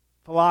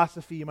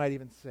philosophy, you might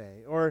even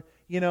say, or,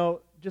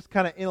 just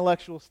kind of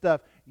intellectual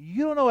stuff.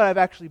 You don't know what I've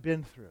actually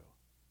been through.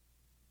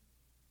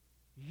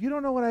 You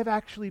don't know what I've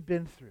actually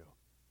been through.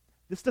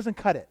 This doesn't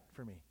cut it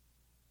for me.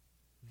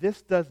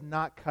 This does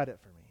not cut it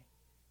for me.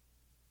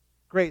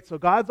 Great, so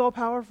God's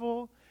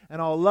all-powerful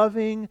and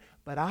all-loving,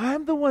 but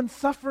I'm the one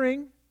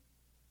suffering.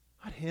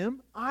 Not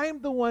him.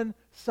 I'm the one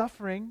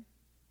suffering.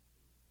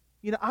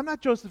 I'm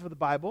not Joseph of the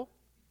Bible.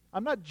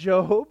 I'm not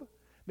Job.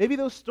 Maybe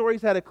those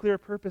stories had a clear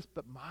purpose,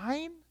 but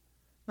mine?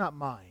 Not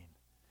mine.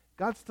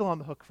 God's still on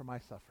the hook for my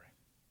suffering.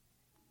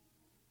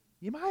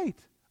 You might.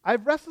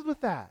 I've wrestled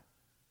with that.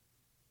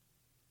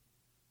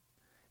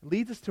 It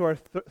leads us to our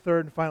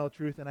third and final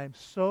truth, and I'm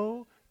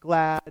so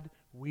glad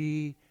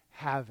we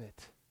have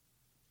it.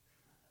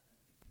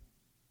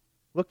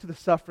 Look to the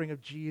suffering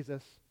of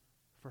Jesus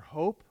for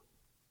hope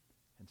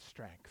and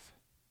strength.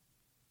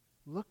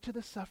 Look to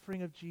the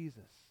suffering of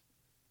Jesus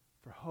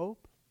for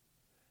hope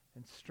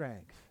and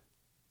strength.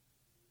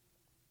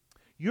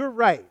 You're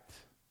right.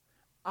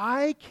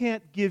 I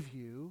can't give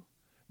you,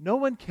 no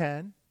one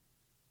can,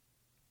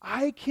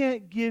 I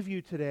can't give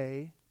you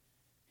today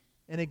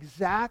an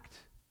exact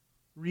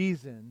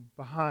reason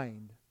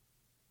behind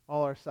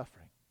all our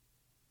suffering.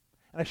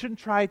 And I shouldn't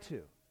try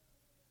to.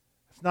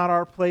 It's not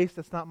our place,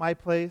 that's not my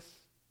place.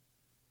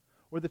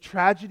 Or the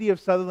tragedy of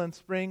Sutherland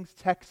Springs,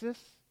 Texas.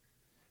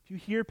 If you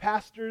hear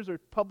pastors or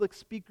public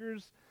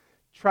speakers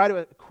try to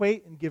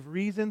equate and give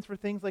reasons for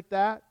things like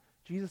that,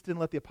 Jesus didn't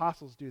let the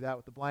apostles do that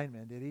with the blind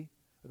man, did he?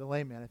 Or the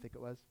lame man, I think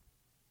it was.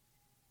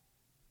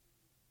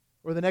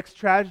 Or the next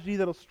tragedy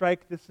that'll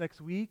strike this next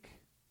week.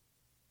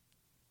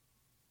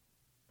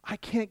 I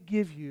can't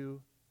give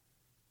you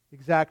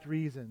exact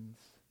reasons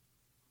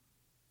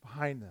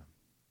behind them.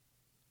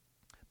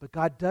 But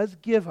God does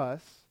give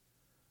us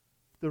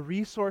the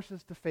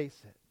resources to face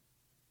it.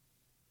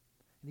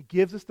 And He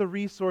gives us the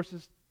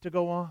resources to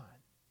go on.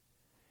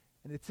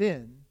 And it's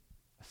in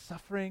a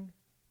suffering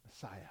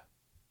Messiah.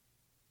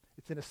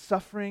 It's in a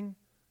suffering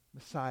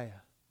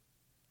Messiah.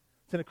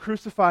 It's in a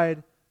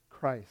crucified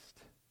Christ.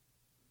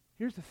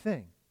 Here's the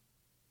thing.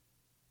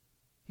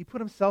 He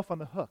put Himself on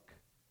the hook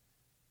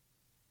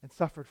and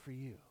suffered for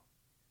you.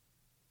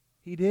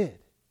 He did.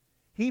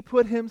 He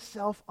put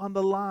Himself on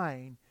the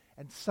line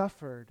and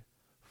suffered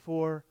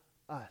for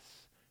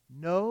us.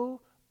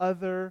 No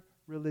other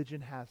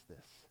religion has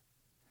this.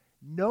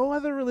 No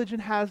other religion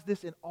has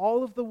this in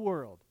all of the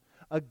world.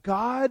 A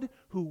God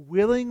who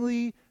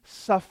willingly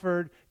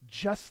suffered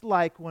just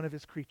like one of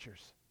His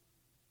creatures.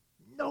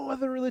 No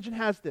other religion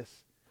has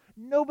this.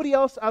 Nobody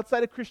else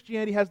outside of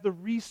Christianity has the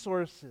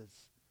resources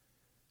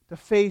to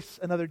face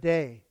another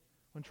day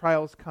when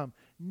trials come.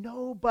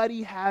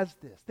 Nobody has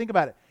this. Think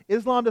about it.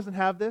 Islam doesn't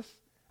have this.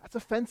 That's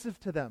offensive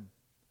to them.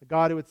 A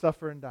God who would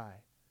suffer and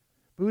die.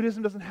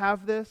 Buddhism doesn't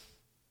have this.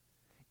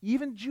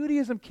 Even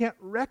Judaism can't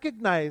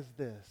recognize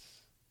this.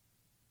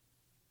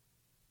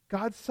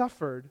 God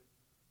suffered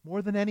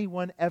more than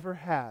anyone ever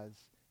has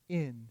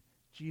in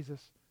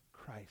Jesus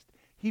Christ.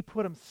 He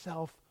put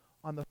Himself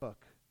on the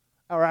hook.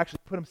 Or actually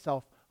put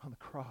Himself on the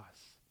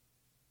cross.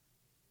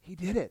 He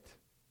did it.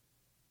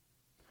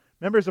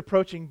 Remember His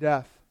approaching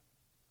death.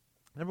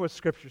 Remember what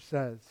Scripture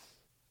says.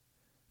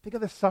 Think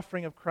of the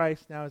suffering of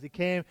Christ now as He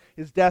came,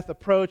 His death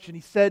approached, and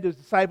He said to His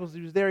disciples,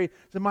 He was there, He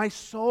said, my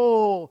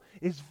soul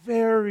is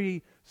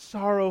very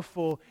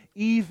sorrowful,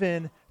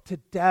 even to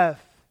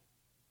death.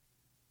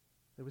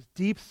 There was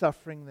deep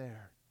suffering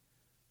there.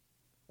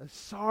 A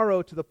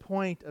sorrow to the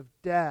point of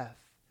death.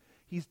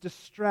 He's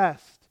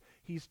distressed.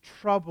 He's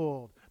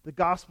troubled. The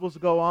Gospels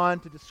go on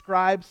to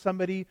describe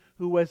somebody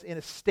who was in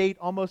a state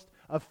almost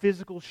of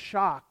physical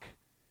shock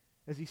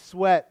as he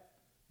sweat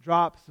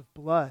drops of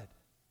blood.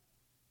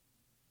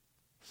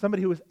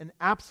 Somebody who was in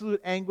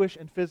absolute anguish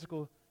and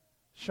physical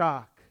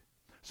shock.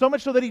 So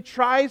much so that he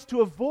tries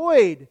to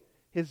avoid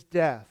his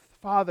death.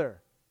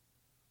 Father,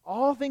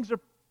 all things are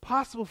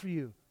possible for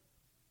you.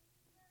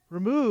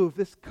 Remove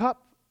this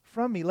cup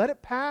from me. Let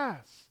it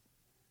pass.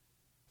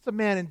 It's a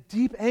man in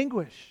deep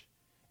anguish,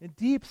 in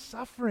deep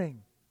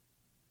suffering.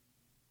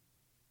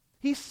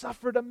 He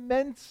suffered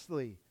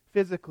immensely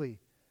physically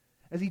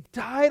as He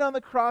died on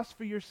the cross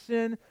for your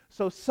sin,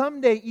 so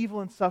someday evil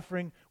and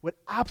suffering would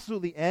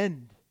absolutely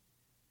end,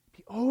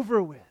 be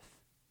over with.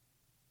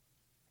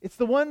 It's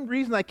the one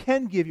reason I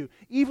can give you.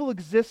 Evil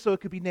exists so it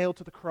could be nailed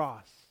to the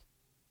cross.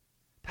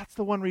 That's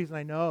the one reason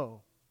I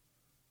know.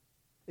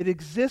 It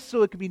exists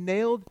so it could be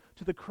nailed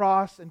to the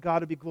cross and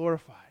God would be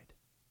glorified.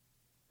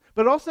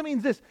 But it also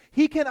means this.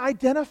 He can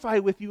identify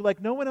with you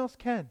like no one else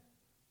can.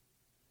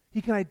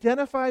 He can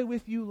identify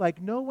with you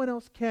like no one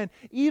else can,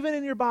 even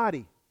in your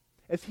body,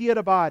 as He had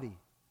a body,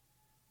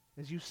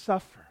 as you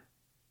suffer,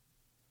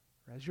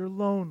 or as you're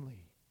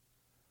lonely,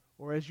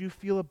 or as you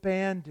feel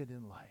abandoned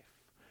in life,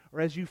 or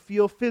as you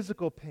feel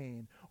physical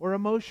pain, or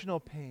emotional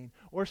pain,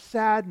 or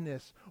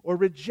sadness, or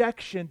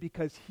rejection,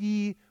 because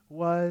He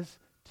was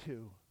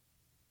too.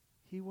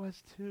 He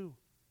was too.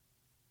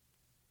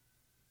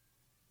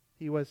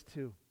 He was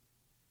too.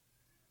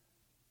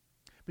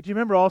 But do you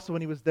remember also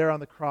when He was there on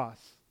the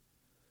cross?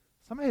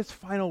 Some of His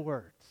final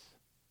words,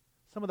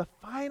 some of the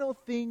final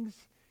things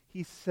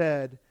He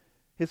said,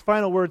 His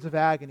final words of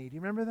agony. Do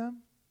you remember them?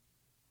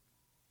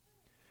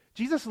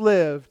 Jesus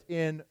lived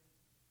in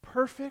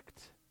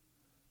perfect,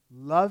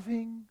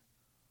 loving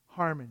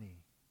harmony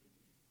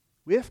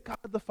with God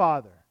the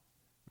Father.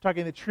 We're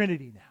talking the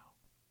Trinity now,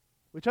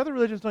 which other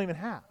religions don't even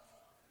have.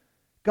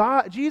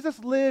 Jesus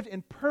lived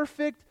in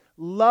perfect,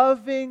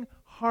 loving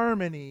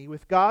harmony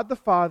with God the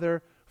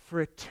Father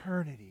for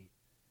eternity.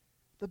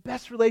 The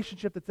best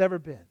relationship that's ever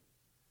been.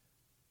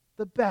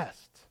 The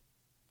best.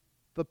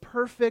 The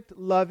perfect,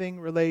 loving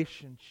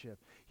relationship.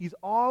 He's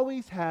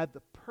always had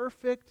the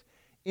perfect,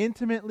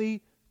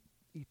 intimately,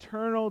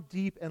 eternal,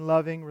 deep, and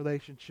loving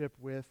relationship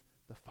with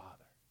the Father.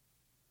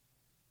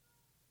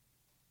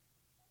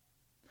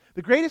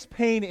 The greatest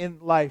pain in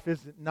life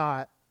is it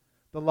not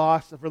the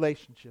loss of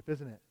relationship,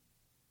 isn't it?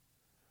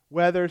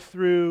 Whether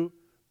through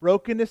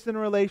brokenness in a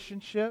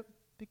relationship,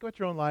 think about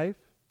your own life,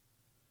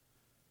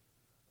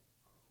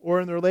 or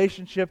in the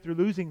relationship through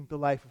losing the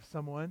life of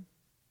someone.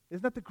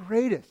 Isn't that the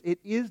greatest? It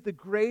is the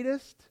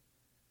greatest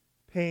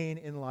pain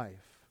in life.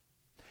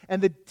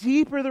 And the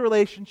deeper the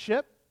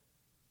relationship,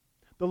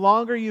 the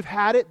longer you've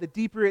had it, the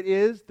deeper it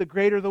is, the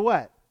greater the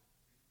what?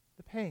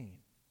 The pain.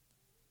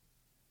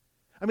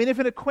 I mean, if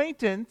an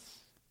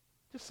acquaintance,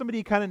 just somebody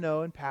you kind of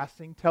know in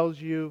passing, tells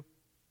you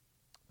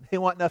they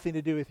want nothing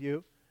to do with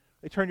you,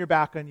 they turn your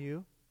back on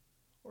you,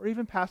 or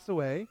even pass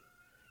away,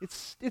 it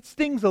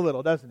stings a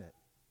little, doesn't it?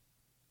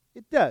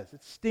 It does.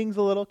 It stings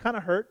a little, kind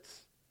of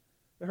hurts.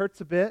 It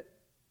hurts a bit.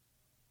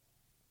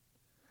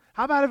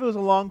 How about if it was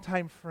a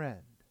longtime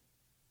friend?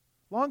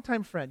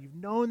 Longtime friend. You've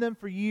known them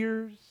for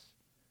years.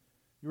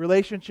 Your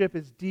relationship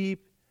is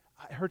deep.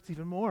 It hurts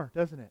even more,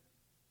 doesn't it?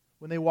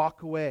 When they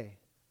walk away.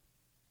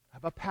 How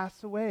about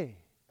pass away?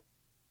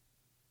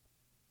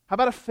 How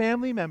about a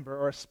family member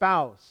or a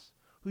spouse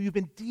who you've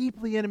been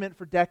deeply intimate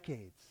for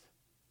decades?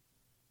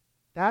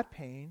 That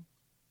pain,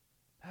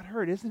 that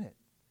hurt, isn't it?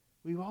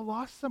 We've all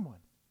lost someone.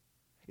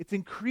 It's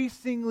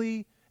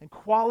increasingly and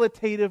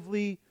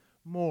qualitatively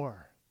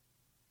more.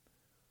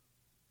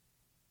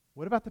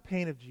 What about the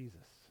pain of Jesus?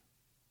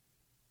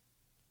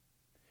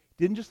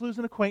 Didn't just lose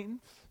an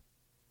acquaintance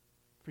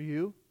for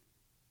you.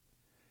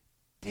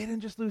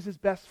 Didn't just lose his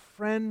best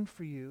friend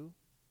for you.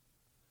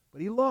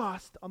 But he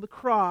lost on the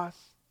cross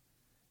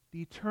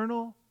the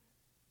eternal,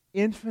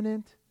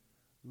 infinite,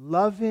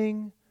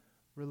 loving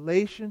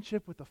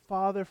relationship with the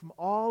Father from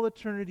all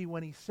eternity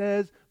when he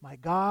says, my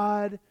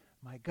God,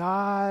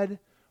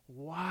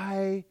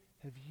 why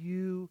have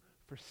you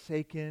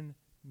forsaken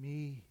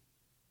me?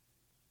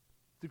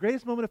 The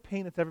greatest moment of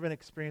pain that's ever been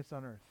experienced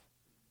on earth.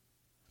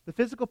 The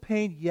physical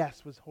pain,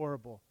 yes, was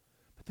horrible.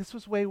 But this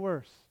was way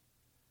worse.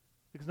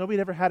 Because nobody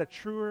had ever had a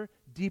truer,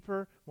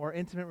 deeper, more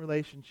intimate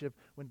relationship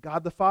when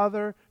God the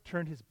Father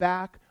turned his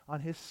back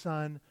on his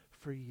Son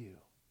for you.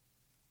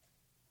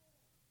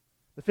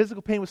 The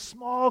physical pain was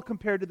small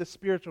compared to the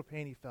spiritual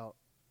pain he felt.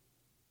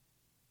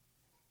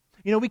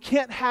 You know, we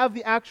can't have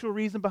the actual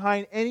reason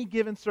behind any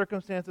given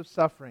circumstance of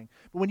suffering.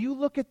 But when you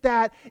look at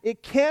that,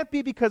 it can't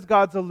be because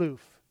God's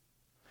aloof.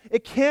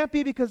 It can't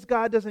be because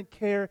God doesn't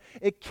care.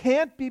 It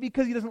can't be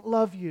because he doesn't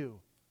love you.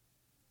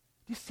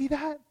 Do you see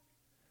that?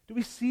 Do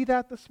we see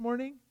that this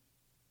morning?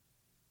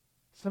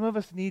 Some of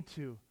us need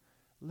to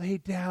lay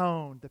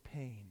down the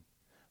pain.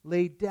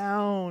 Lay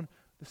down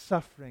the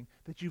suffering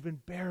that you've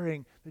been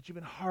bearing, that you've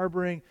been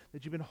harboring,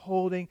 that you've been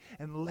holding,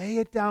 and lay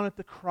it down at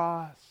the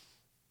cross.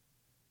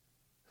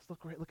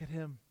 Look at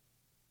him.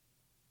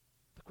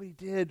 Look what he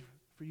did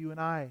for you and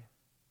I.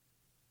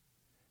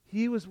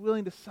 He was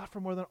willing to suffer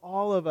more than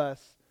all of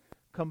us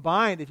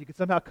combined, if you could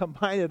somehow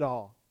combine it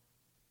all,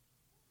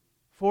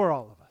 for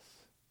all of us.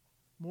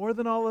 More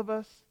than all of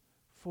us,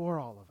 for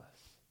all of us.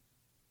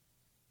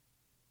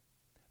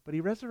 But he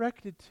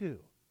resurrected too,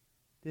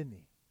 didn't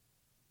he?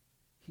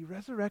 He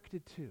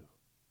resurrected too.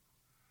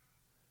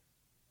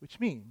 Which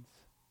means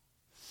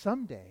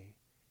someday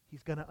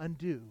he's going to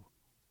undo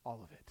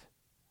all of it.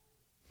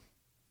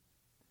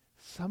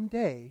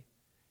 Someday,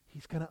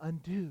 he's going to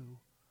undo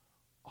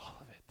all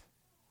of it.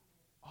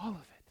 All of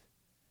it.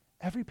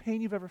 Every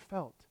pain you've ever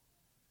felt.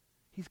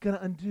 He's going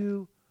to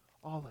undo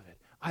all of it.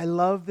 I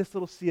love this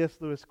little C.S.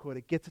 Lewis quote.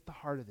 It gets at the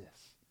heart of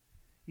this.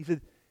 He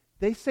said,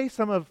 they say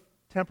some of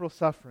temporal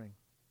suffering.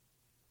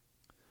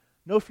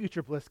 No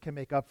future bliss can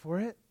make up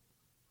for it.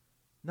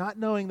 Not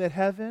knowing that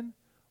heaven,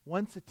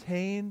 once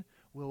attained,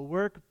 will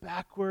work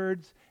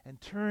backwards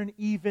and turn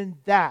even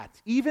that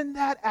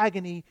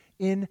agony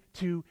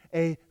into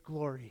a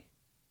glory.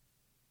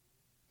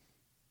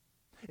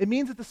 It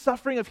means that the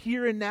suffering of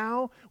here and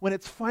now, when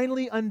it's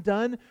finally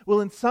undone, will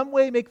in some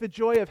way make the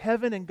joy of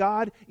heaven and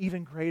God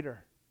even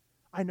greater.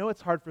 I know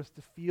it's hard for us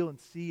to feel and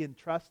see and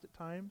trust at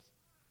times,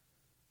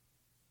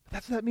 but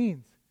that's what that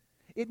means.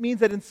 It means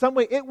that in some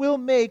way it will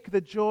make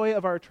the joy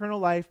of our eternal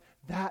life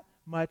that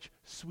much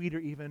sweeter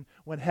even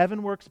when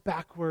heaven works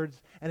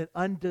backwards and it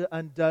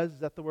undoes, is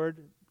that the word?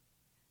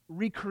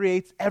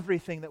 Recreates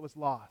everything that was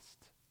lost.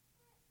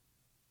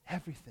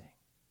 Everything.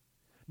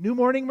 New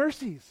morning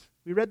mercies.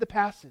 We read the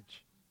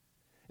passage.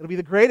 It'll be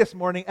the greatest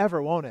morning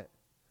ever, won't it?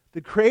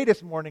 The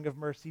greatest morning of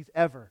mercies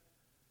ever.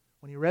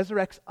 When he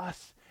resurrects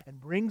us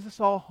and brings us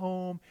all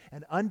home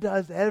and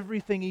undoes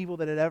everything evil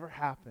that had ever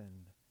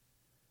happened.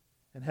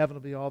 And heaven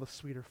will be all the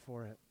sweeter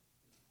for it.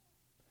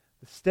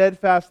 The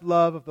steadfast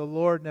love of the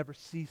Lord never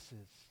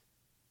ceases.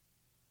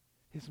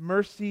 His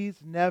mercies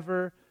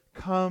never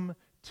come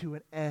to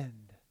an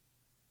end.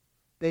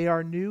 They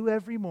are new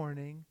every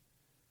morning,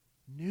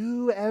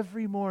 new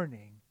every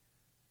morning.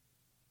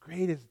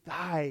 Great is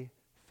thy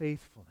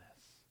faithfulness.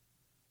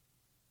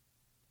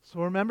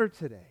 So remember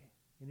today,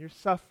 in your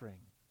suffering,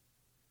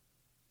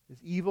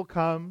 as evil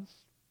comes,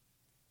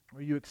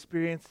 or you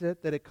experience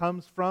it, that it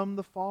comes from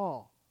the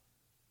fall.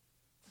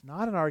 It's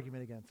not an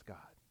argument against God.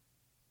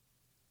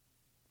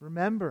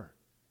 Remember,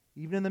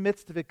 even in the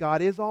midst of it,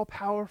 God is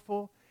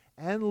all-powerful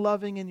and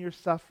loving in your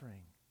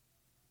suffering.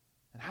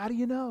 And how do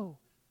you know?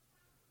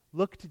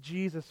 Look to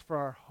Jesus for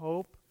our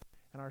hope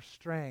and our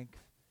strength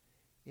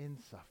in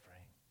suffering.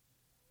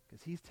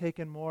 Because he's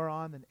taken more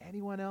on than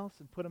anyone else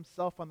and put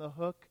himself on the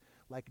hook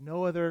like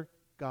no other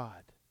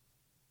God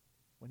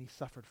when he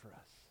suffered for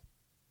us.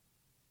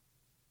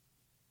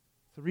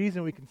 It's the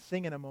reason we can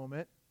sing in a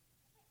moment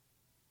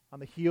on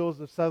the heels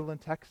of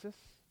Sutherland, Texas,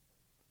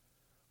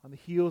 on the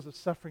heels of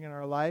suffering in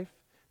our life.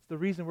 It's the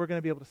reason we're going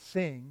to be able to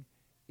sing,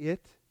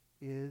 "It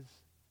is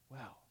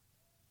well."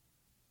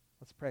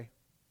 Let's pray.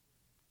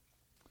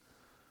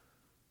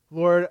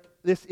 Lord, this